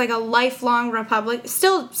Kasich, who's like a lifelong Republican,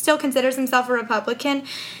 still considers himself a Republican,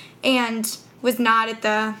 and was not at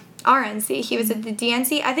the RNC. He was at the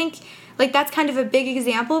DNC. I think like that's kind of a big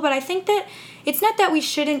example, but I think that it's not that we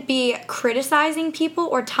shouldn't be criticizing people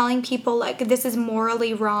or telling people like this is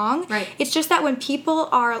morally wrong. Right. It's just that when people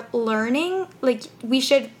are learning, like we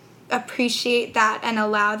should appreciate that and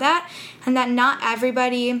allow that, and that not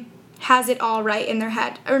everybody has it all right in their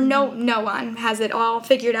head, or no one has it all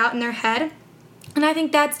figured out in their head. And I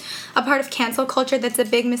think that's a part of cancel culture that's a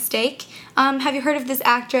big mistake. Have you heard of this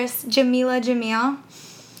actress, Jamila Jamil?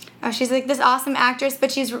 Oh, she's like this awesome actress,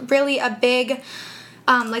 but she's really a big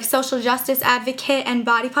like social justice advocate and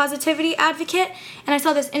body positivity advocate. And I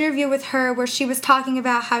saw this interview with her where she was talking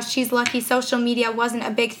about how she's lucky social media wasn't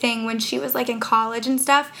a big thing when she was like in college and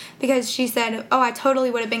stuff, because she said, oh, I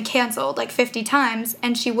totally would have been canceled like 50 times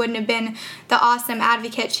and she wouldn't have been the awesome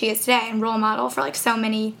advocate she is today and role model for like so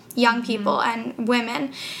many young people and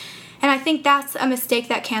women. And I think that's a mistake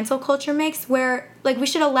that cancel culture makes, where like we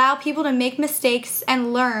should allow people to make mistakes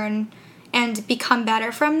and learn and become better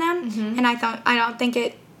from them. And I don't think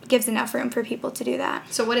it gives enough room for people to do that.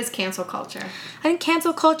 So what is cancel culture? I think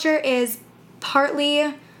cancel culture is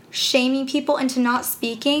partly shaming people into not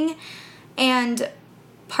speaking and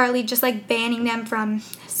partly just like banning them from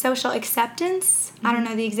social acceptance. I don't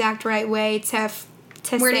know the exact right way to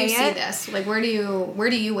say it. Where do you see this? Like, where do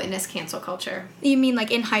you witness cancel culture? You mean like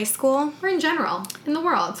in high school? Or in general, in the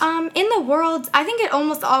world? In the world, I think it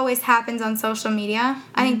almost always happens on social media.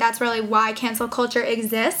 I think that's really why cancel culture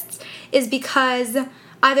exists, is because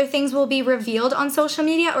either things will be revealed on social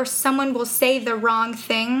media or someone will say the wrong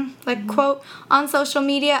thing, like quote, on social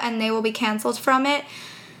media, and they will be canceled from it.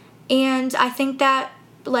 And I think that,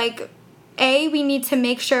 like, A, we need to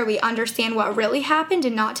make sure we understand what really happened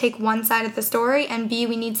and not take one side of the story, and B,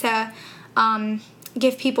 we need to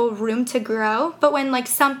give people room to grow. But when like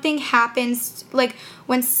something happens, like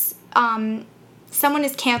when someone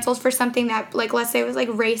is canceled for something that, like, let's say it was, like,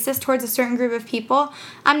 racist towards a certain group of people,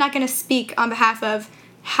 I'm not going to speak on behalf of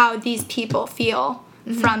how these people feel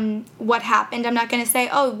from what happened. I'm not going to say,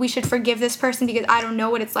 oh, we should forgive this person because I don't know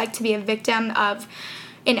what it's like to be a victim of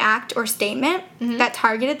an act or statement that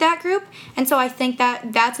targeted that group. And so I think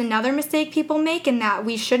that that's another mistake people make, and that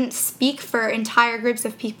we shouldn't speak for entire groups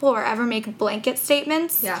of people or ever make blanket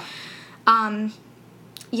statements. Yeah.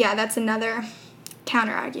 Yeah, that's another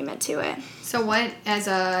counter argument to it. So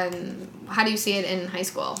how do you see it in high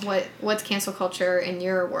school? What's cancel culture in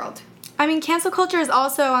your world? I mean, cancel culture is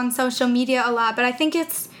also on social media a lot, but I think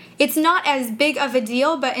it's not as big of a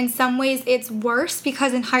deal, but in some ways it's worse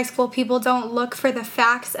because in high school people don't look for the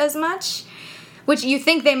facts as much, which you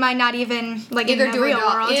think they might not even, like, in the real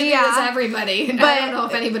world. It is everybody. But I don't know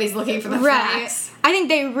if anybody's looking for the facts. I think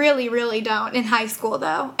they really, really don't in high school,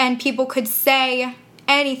 though. And people could say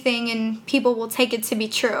anything and people will take it to be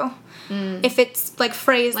true if it's, like,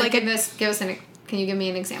 phrased like can you give me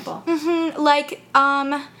an example? Like,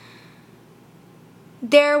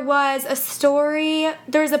 there was a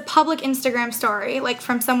public Instagram story, like,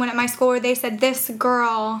 from someone at my school where they said this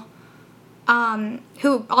girl,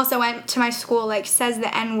 who also went to my school, like, says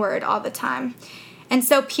the N-word all the time. And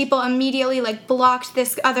so people immediately, like, blocked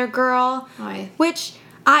this other girl, which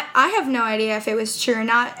I have no idea if it was true or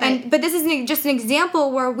not. But this is just an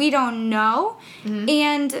example where we don't know.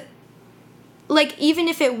 And, like, even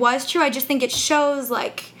if it was true, I just think it shows,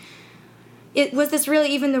 like, was this really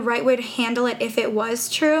even the right way to handle it if it was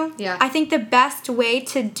true? Yeah. I think the best way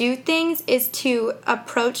to do things is to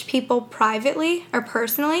approach people privately or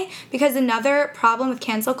personally, because another problem with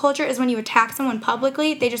cancel culture is when you attack someone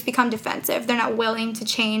publicly, they just become defensive. They're not willing to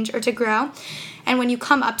change or to grow. And when you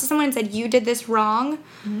come up to someone and said, you did this wrong,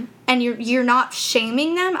 and you're not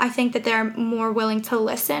shaming them, I think that they're more willing to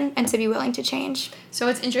listen and to be willing to change. So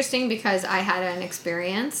it's interesting because I had an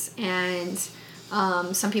experience, and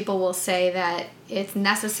some people will say that it's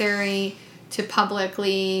necessary to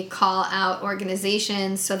publicly call out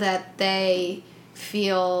organizations so that they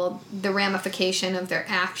feel the ramification of their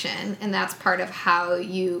action, and that's part of how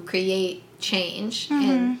you create change.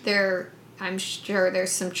 And I'm sure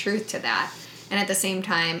there's some truth to that. And at the same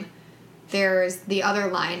time, there's the other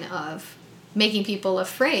line of making people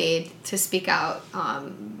afraid to speak out,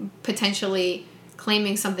 potentially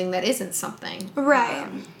claiming something that isn't something. Right.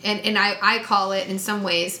 And I call it, in some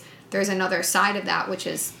ways, there's another side of that, which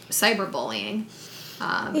is cyberbullying.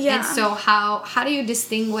 And so how do you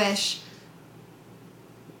distinguish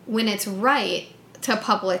when it's right to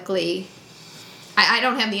publicly... I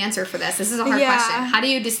don't have the answer for this. This is a hard question. How do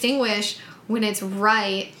you distinguish when it's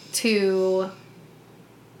right to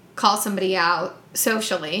call somebody out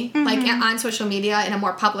socially, like on social media in a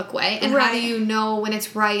more public way, and how do you know when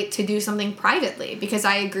it's right to do something privately? Because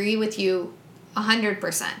I agree with you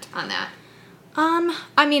 100% on that.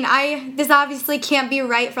 I mean, this obviously can't be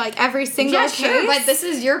right for, like, every single case. Sure, but this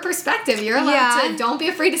is your perspective. You're allowed to, don't be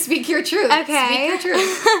afraid to speak your truth. Okay. Speak your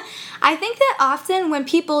truth. I think that often when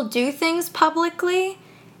people do things publicly,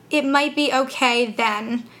 it might be okay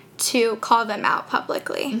then to call them out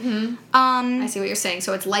publicly. I see what you're saying.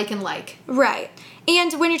 So it's like and like. Right.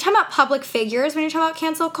 And when you're talking about public figures, when you're talking about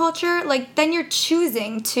cancel culture, like, then you're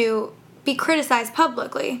choosing to be criticized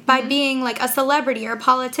publicly by being, like, a celebrity or a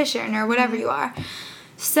politician or whatever you are.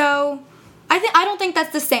 So I don't think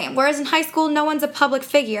that's the same. Whereas in high school, no one's a public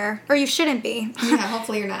figure, or you shouldn't be. Yeah,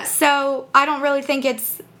 hopefully you're not. So I don't really think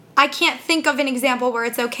I can't think of an example where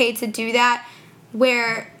it's okay to do that,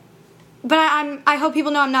 but I hope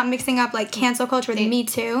people know I'm not mixing up, like, cancel culture with Me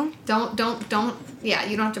Too. Don't, yeah,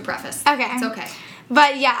 you don't have to preface. Okay. It's okay.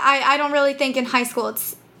 But yeah, I don't really think in high school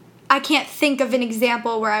I can't think of an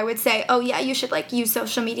example where I would say, oh yeah, you should, like, use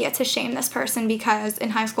social media to shame this person, because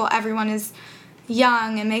in high school everyone is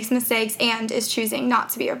young and makes mistakes and is choosing not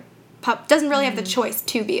to be doesn't really have the choice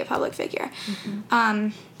to be a public figure.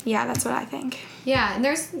 Yeah, that's what I think. Yeah, and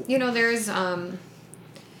there's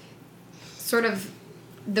sort of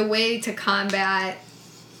the way to combat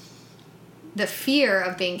the fear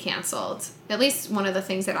of being canceled. At least one of the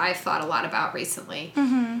things that I've thought a lot about recently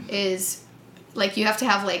is, like, you have to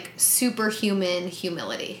have, like, superhuman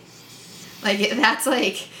humility. Like, that's,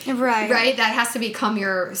 like... Right? That has to become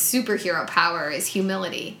your superhero power, is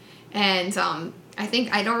humility. And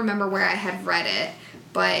I don't remember where I had read it,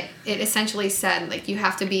 but it essentially said, like, you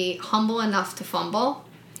have to be humble enough to fumble.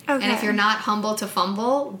 Okay. And if you're not humble to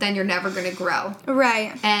fumble, then you're never going to grow.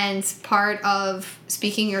 Right. And part of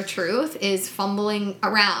speaking your truth is fumbling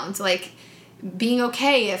around. Like, being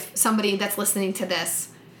okay if somebody that's listening to this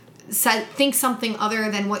think something other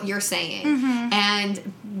than what you're saying,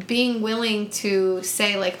 and being willing to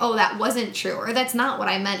say like, oh, that wasn't true, or that's not what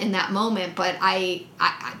I meant in that moment, but I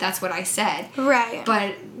that's what I said. Right.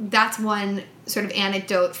 But that's one sort of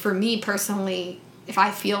anecdote for me personally. If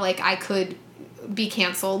I feel like I could be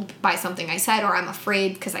canceled by something I said, or I'm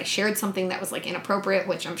afraid because I shared something that was like inappropriate,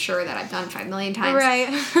 which I'm sure that I've done 5 million times. Right.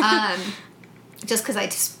 Just because I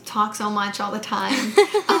just talk so much all the time.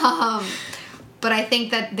 But I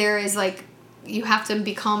think that there is like, you have to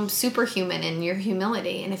become superhuman in your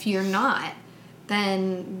humility. And if you're not,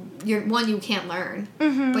 then you can't learn.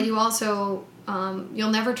 Mm-hmm. But you also,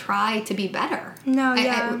 you'll never try to be better. No,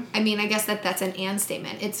 yeah. I mean, I guess that's an and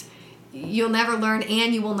statement. It's, you'll never learn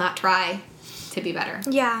and you will not try to be better.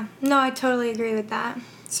 Yeah. No, I totally agree with that.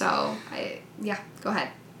 So, go ahead.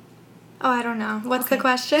 Oh, I don't know. What's the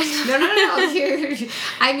question? No.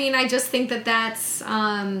 I mean, I just think that's,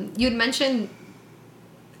 you'd mentioned,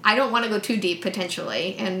 I don't want to go too deep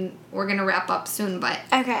potentially, and we're going to wrap up soon, but.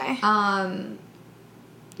 Okay.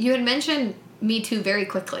 You had mentioned Me Too very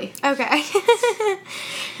quickly. Okay.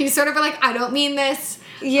 You sort of were like, I don't mean this.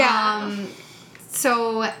 Yeah.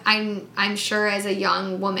 So I'm sure as a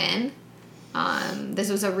young woman, this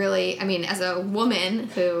was as a woman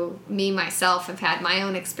who, myself, have had my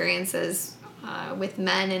own experiences with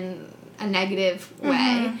men in a negative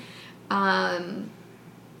way. Mm-hmm.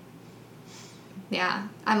 Yeah,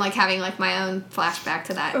 I'm like having like my own flashback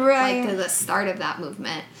to that, right. like to the start of that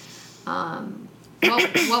movement.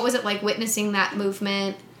 What was it like witnessing that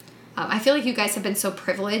movement? I feel like you guys have been so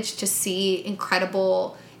privileged to see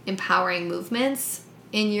incredible, empowering movements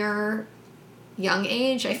in your young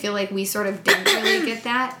age. I feel like we sort of didn't really get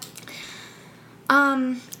that.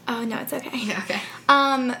 Oh, no, it's okay. Yeah, okay.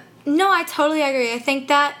 No, I totally agree. I think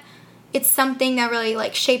that it's something that really,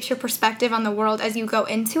 like, shapes your perspective on the world as you go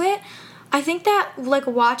into it. I think that, like,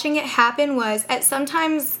 watching it happen was at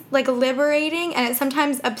sometimes, like, liberating and at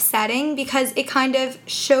sometimes upsetting because it kind of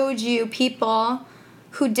showed you people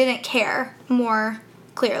who didn't care more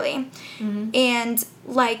clearly. Mm-hmm. And,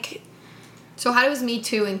 like... So how does Me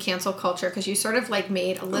Too and cancel culture, because you sort of, like,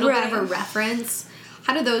 made a little bit of a reference,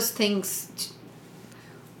 how do those things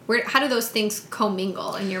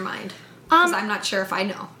commingle in your mind? Because I'm not sure if I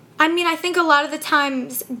know. I mean, I think a lot of the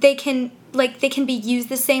times they can be used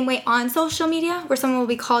the same way on social media, where someone will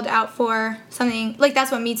be called out for something. Like,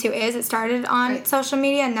 that's what Me Too is. It started on social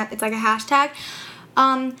media, and it's like a hashtag.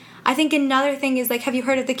 I think another thing is, like, have you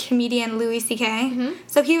heard of the comedian Louis C.K.? Mm-hmm.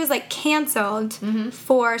 So he was, like, canceled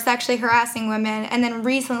for sexually harassing women, and then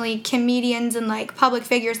recently comedians and, like, public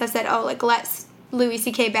figures have said, oh, like, let Louis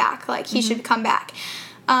C.K. back. Like, he should come back.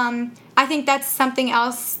 I think that's something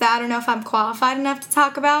else that I don't know if I'm qualified enough to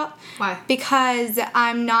talk about. Why? Because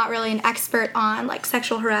I'm not really an expert on, like,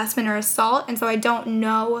 sexual harassment or assault, and so I don't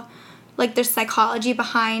know, like, there's psychology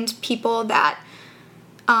behind people that,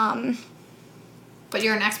 But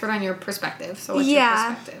you're an expert on your perspective, so what's your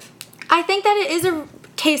perspective? I think that it is a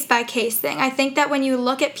case-by-case thing. I think that when you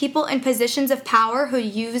look at people in positions of power who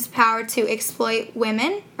use power to exploit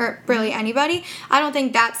women, or really anybody, I don't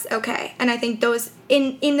think that's okay. And I think those,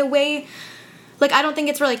 in the way, like, I don't think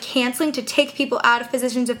it's really canceling to take people out of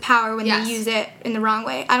positions of power when they use it in the wrong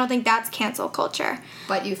way. I don't think that's cancel culture.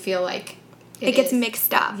 But you feel like it gets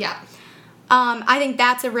mixed up. Yeah. I think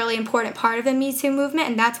that's a really important part of the Me Too movement,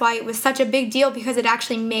 and that's why it was such a big deal, because it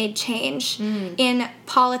actually made change in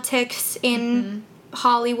politics, in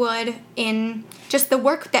Hollywood, in just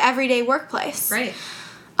the everyday workplace. Right.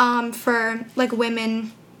 For, like,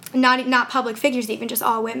 women, not public figures even, just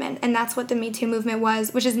all women. And that's what the Me Too movement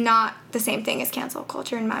was, which is not the same thing as cancel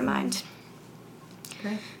culture in my mind.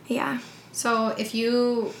 Great. Yeah. So if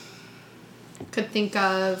you could think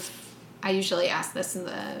of, I usually ask this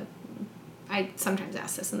I sometimes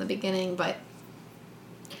ask this in the beginning, but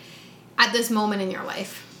at this moment in your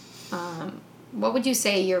life, what would you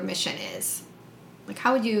say your mission is? Like,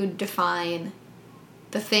 how would you define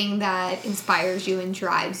the thing that inspires you and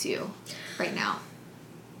drives you right now?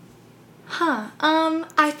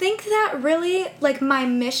 I think that really, like, my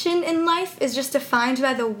mission in life is just defined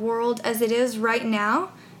by the world as it is right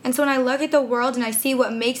now. And so when I look at the world and I see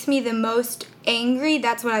what makes me the most angry,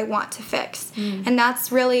 that's what I want to fix. And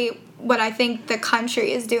that's really what I think the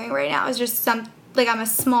country is doing right now, is just I'm a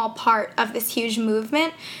small part of this huge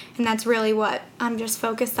movement, and that's really what I'm just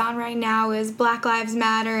focused on right now, is Black Lives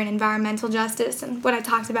Matter and environmental justice. And what I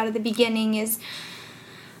talked about at the beginning is,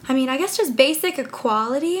 I mean, I guess just basic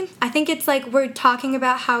equality. I think it's like we're talking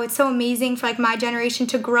about how it's so amazing for, like, my generation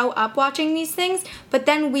to grow up watching these things, but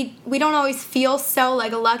then we don't always feel so,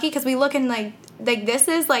 like, lucky, because we look and, like this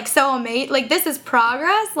is, like, so amazing, like, this is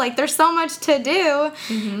progress, like, there's so much to do.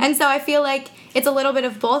 And so I feel like it's a little bit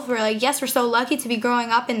of both. We're like, yes, we're so lucky to be growing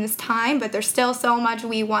up in this time, but there's still so much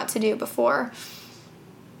we want to do before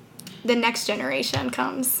the next generation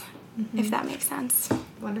comes, if that makes sense.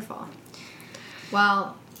 Wonderful.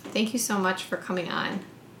 Well, thank you so much for coming on.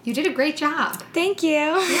 You did a great job. Thank you.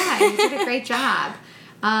 Yeah, you did a great job.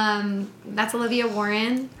 That's Olivia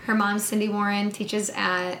Warren. Her mom, Cindy Warren, teaches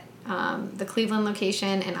at the Cleveland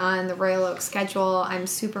location and on the Royal Oak schedule. I'm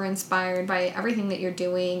super inspired by everything that you're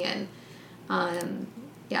doing, and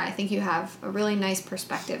I think you have a really nice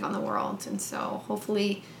perspective on the world. And so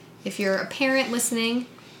hopefully, if you're a parent listening,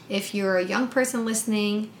 if you're a young person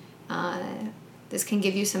listening, this can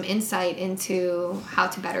give you some insight into how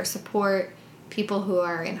to better support people who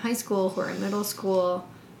are in high school, who are in middle school,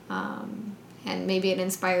 and maybe it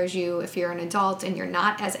inspires you if you're an adult and you're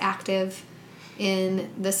not as active in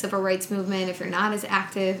the civil rights movement, if you're not as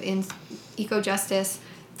active in eco-justice,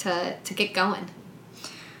 to get going.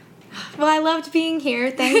 Well, I loved being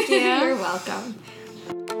here. Thank you. You're welcome.